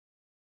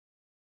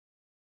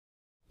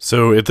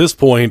So at this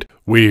point,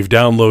 we've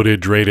downloaded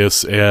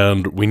Dradis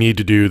and we need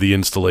to do the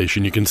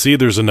installation. You can see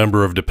there's a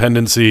number of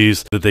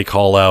dependencies that they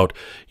call out.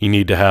 You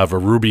need to have a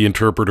Ruby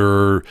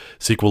interpreter,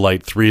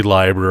 SQLite 3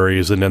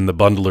 libraries, and then the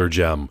bundler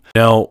gem.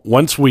 Now,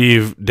 once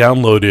we've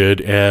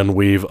downloaded and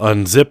we've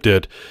unzipped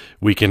it,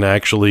 we can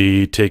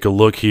actually take a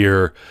look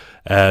here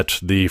at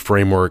the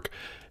framework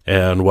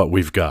and what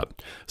we've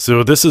got.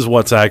 So this is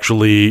what's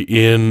actually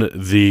in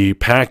the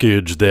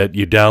package that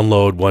you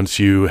download once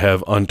you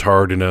have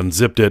untarred and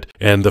unzipped it.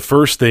 And the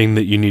first thing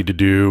that you need to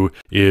do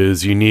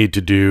is you need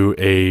to do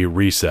a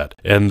reset.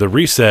 And the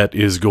reset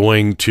is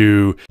going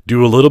to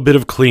do a little bit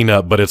of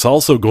cleanup, but it's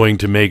also going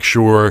to make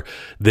sure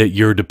that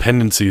your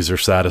dependencies are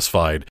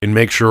satisfied and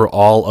make sure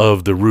all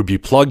of the Ruby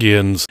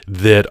plugins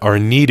that are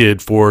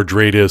needed for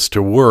Dradis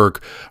to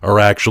work are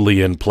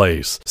actually in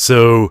place.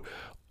 So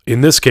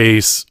in this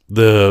case,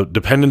 the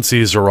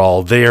dependencies are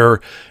all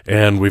there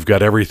and we've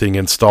got everything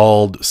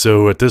installed.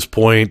 So at this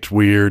point,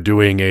 we're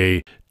doing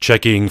a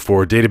checking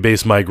for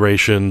database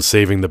migration,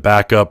 saving the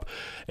backup,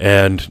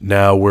 and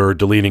now we're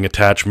deleting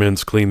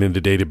attachments, cleaning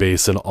the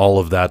database, and all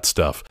of that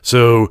stuff.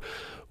 So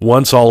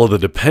once all of the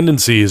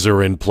dependencies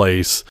are in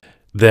place,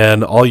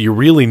 then all you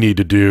really need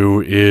to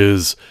do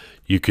is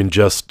you can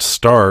just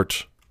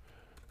start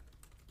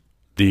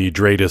the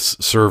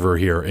Dradis server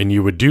here, and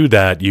you would do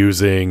that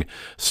using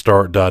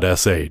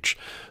start.sh.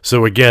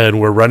 So again,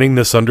 we're running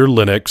this under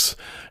Linux,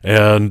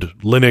 and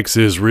Linux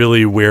is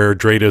really where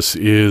Dradis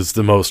is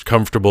the most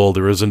comfortable.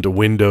 There isn't a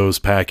Windows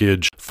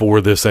package for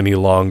this any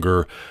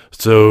longer.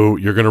 So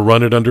you're going to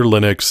run it under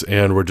Linux,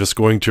 and we're just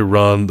going to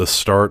run the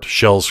start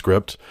shell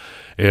script.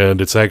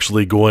 And it's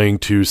actually going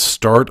to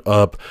start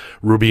up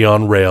Ruby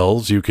on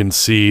Rails. You can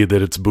see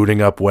that it's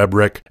booting up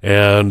WebRick,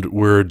 and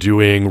we're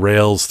doing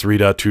Rails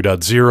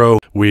 3.2.0.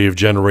 We've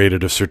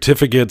generated a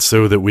certificate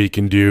so that we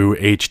can do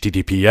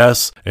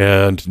HTTPS,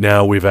 and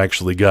now we've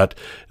actually got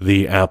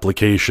the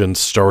application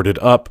started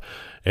up.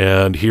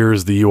 And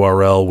here's the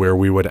URL where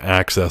we would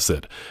access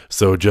it.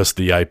 So just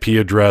the IP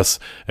address,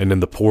 and then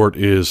the port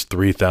is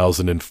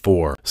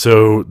 3004.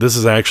 So this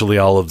is actually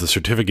all of the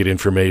certificate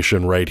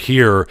information right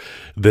here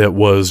that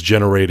was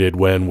generated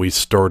when we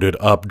started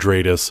up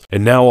Dradis.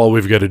 And now all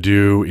we've got to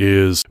do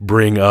is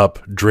bring up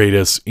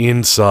Dradis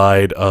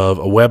inside of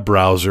a web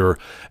browser,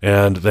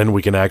 and then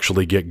we can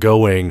actually get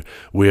going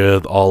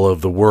with all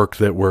of the work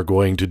that we're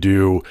going to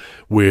do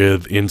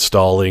with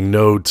installing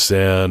notes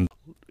and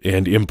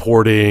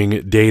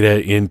importing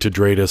data into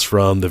Dradis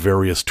from the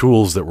various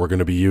tools that we're going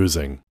to be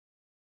using.